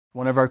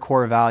One of our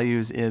core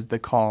values is the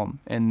calm,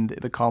 and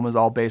the calm is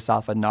all based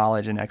off of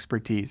knowledge and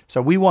expertise.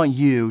 So we want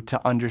you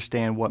to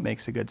understand what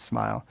makes a good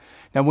smile.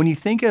 Now, when you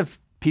think of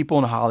people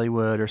in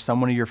Hollywood or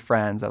someone of your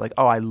friends that like,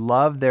 oh, I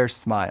love their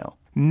smile,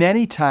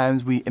 many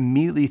times we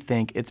immediately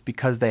think it's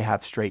because they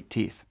have straight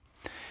teeth.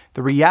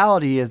 The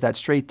reality is that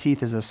straight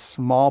teeth is a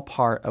small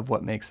part of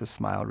what makes a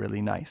smile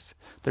really nice.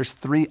 There's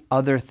 3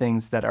 other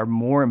things that are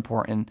more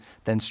important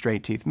than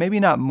straight teeth. Maybe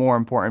not more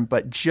important,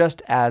 but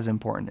just as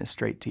important as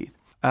straight teeth.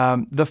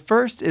 The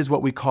first is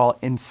what we call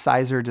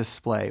incisor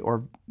display,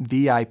 or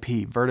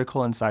VIP,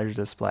 vertical incisor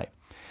display.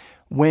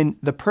 When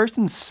the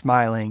person's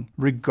smiling,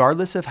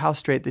 regardless of how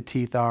straight the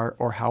teeth are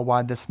or how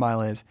wide the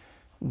smile is,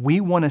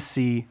 we want to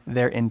see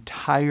their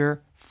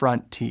entire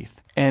front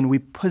teeth. And we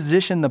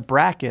position the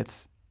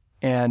brackets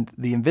and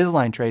the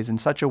Invisalign trays in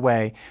such a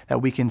way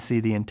that we can see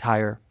the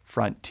entire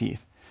front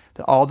teeth.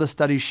 All the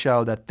studies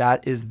show that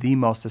that is the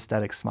most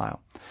aesthetic smile.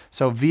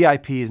 So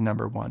VIP is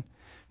number 1.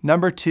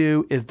 Number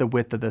 2 is the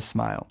width of the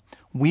smile.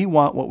 We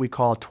want what we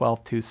call a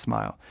 12-tooth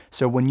smile.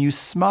 So when you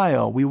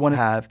smile, we want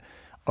to have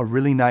a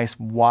really nice,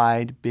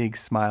 wide, big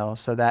smile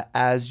so that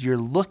as you're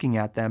looking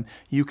at them,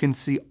 you can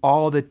see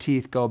all the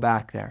teeth go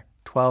back there.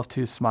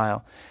 12-tooth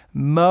smile.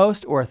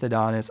 Most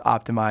orthodontists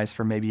optimize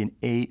for maybe an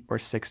 8 or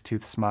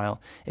 6-tooth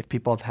smile. If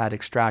people have had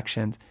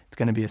extractions, it's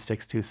going to be a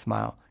 6-tooth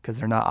smile because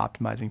they're not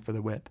optimizing for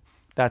the width.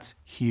 That's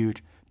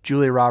huge.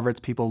 Julia Roberts,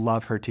 people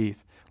love her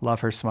teeth, love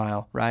her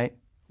smile, right?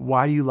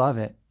 Why do you love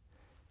it?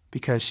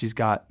 Because she's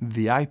got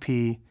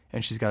VIP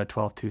and she's got a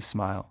 12-tooth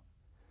smile.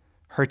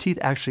 Her teeth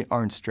actually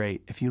aren't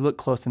straight. If you look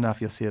close enough,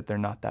 you'll see that they're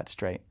not that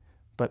straight.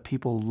 But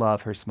people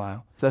love her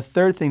smile. The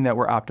third thing that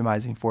we're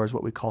optimizing for is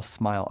what we call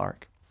smile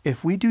arc.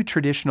 If we do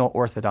traditional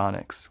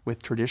orthodontics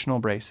with traditional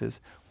braces,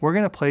 we're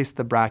going to place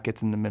the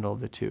brackets in the middle of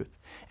the tooth.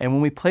 And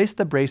when we place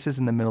the braces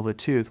in the middle of the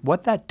tooth,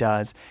 what that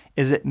does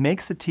is it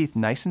makes the teeth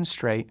nice and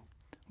straight.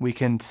 We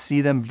can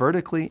see them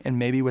vertically and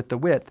maybe with the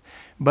width,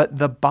 but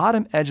the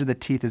bottom edge of the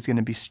teeth is going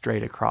to be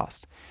straight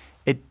across.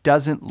 It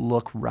doesn't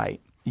look right.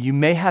 You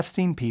may have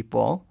seen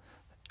people,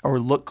 or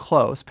look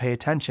close, pay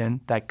attention,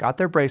 that got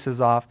their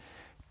braces off,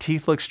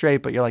 teeth look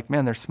straight, but you're like,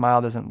 man, their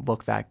smile doesn't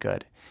look that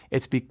good.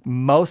 It's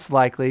most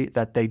likely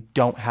that they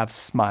don't have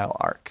smile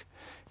arc.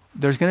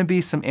 There's going to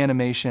be some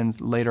animations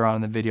later on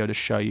in the video to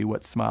show you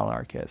what smile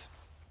arc is.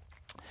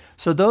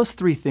 So those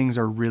 3 things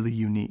are really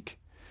unique.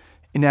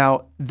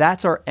 Now,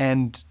 that's our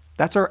end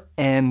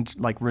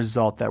like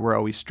result that we're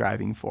always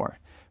striving for.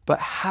 But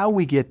how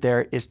we get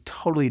there is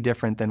totally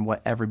different than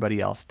what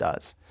everybody else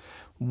does.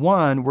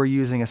 1, we're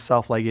using a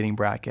self-ligating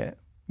bracket,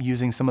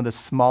 using some of the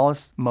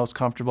smallest, most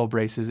comfortable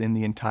braces in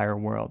the entire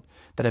world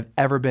that have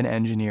ever been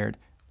engineered.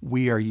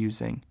 We are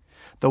using.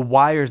 The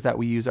wires that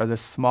we use are the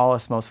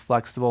smallest, most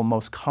flexible,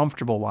 most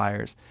comfortable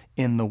wires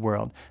in the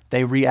world.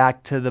 They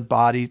react to the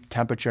body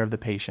temperature of the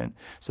patient.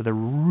 So they're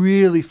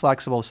really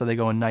flexible, so they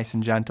go in nice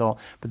and gentle,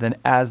 but then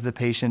as the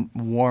patient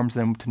warms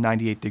them to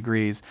 98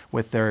 degrees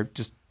with their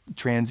just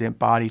transient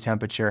body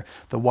temperature,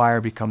 the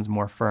wire becomes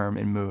more firm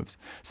and moves.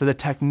 So the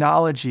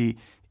technology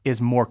is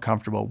more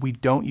comfortable. We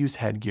don't use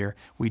headgear.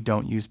 We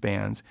don't use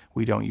bands.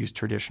 We don't use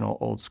traditional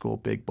old school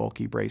big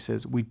bulky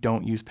braces. We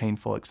don't use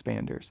painful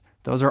expanders.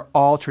 Those are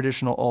all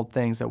traditional old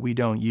things that we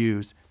don't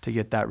use to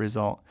get that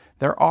result.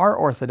 There are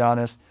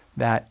orthodontists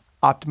that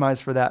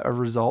optimize for that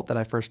result that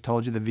I first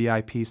told you, the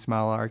VIP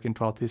smile arc and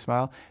 12-tooth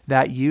smile,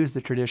 that use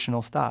the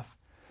traditional stuff.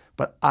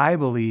 But I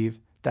believe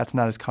that's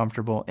not as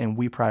comfortable, and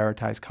we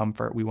prioritize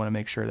comfort. We want to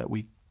make sure that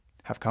we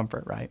have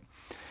comfort, right?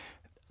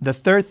 The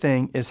third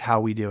thing is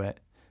how we do it.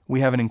 We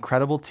have an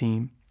incredible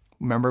team.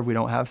 Remember, we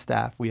don't have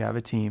staff, we have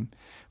a team.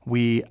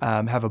 We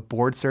have a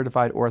board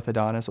certified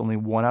orthodontist. Only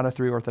 1 out of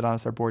 3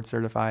 orthodontists are board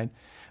certified.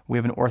 We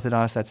have an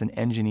orthodontist that's an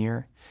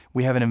engineer.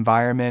 We have an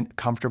environment,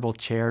 comfortable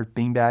chair,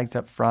 bean bags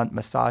up front,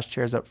 massage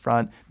chairs up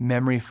front,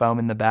 memory foam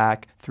in the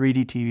back,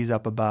 3D TVs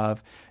up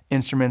above,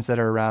 instruments that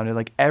are around it.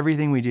 Like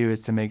everything we do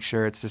is to make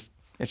sure it's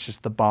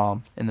just the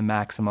bomb and the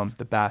maximum,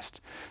 the best.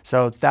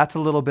 So that's a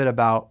little bit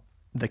about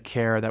the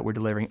care that we're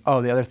delivering.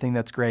 Oh, the other thing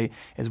that's great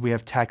is we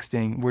have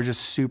texting. We're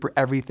just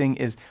everything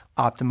is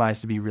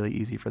optimized to be really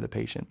easy for the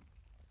patient.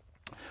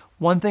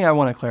 One thing I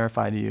want to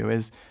clarify to you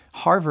is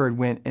Harvard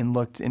went and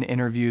looked and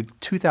interviewed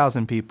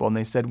 2,000 people, and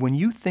they said, when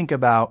you think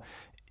about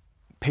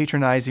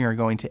patronizing or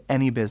going to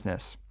any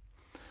business,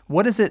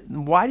 what is it,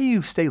 why do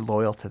you stay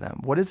loyal to them?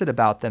 What is it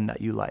about them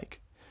that you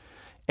like?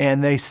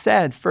 And they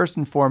said, first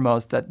and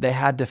foremost, that they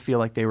had to feel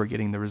like they were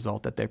getting the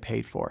result that they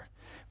paid for.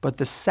 But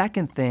the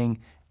second thing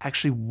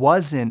actually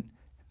wasn't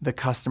the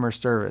customer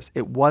service.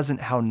 It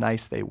wasn't how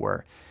nice they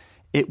were.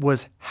 It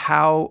was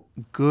how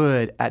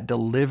good at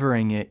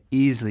delivering it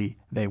easily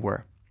they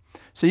were.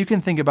 So you can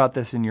think about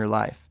this in your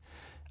life.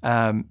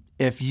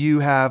 If you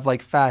have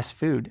like fast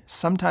food,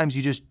 sometimes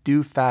you just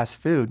do fast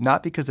food,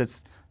 not because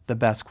it's the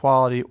best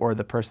quality or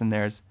the person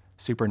there is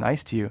super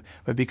nice to you,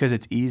 but because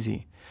it's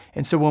easy.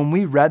 And so when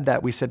we read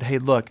that, we said, hey,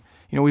 look,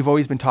 we've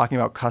always been talking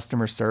about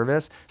customer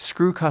service.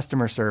 Screw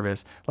customer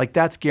service. Like,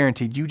 that's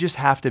guaranteed. You just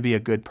have to be a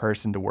good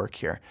person to work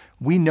here.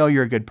 We know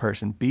you're a good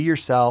person. Be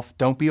yourself.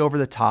 Don't be over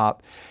the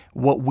top.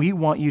 What we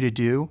want you to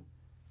do,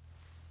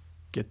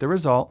 get the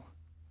result,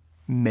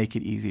 make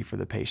it easy for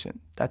the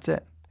patient. That's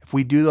it. If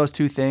we do those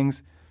two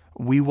things,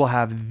 we will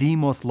have the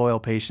most loyal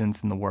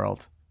patients in the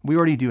world. We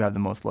already do have the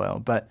most loyal,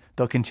 but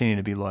they'll continue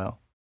to be loyal.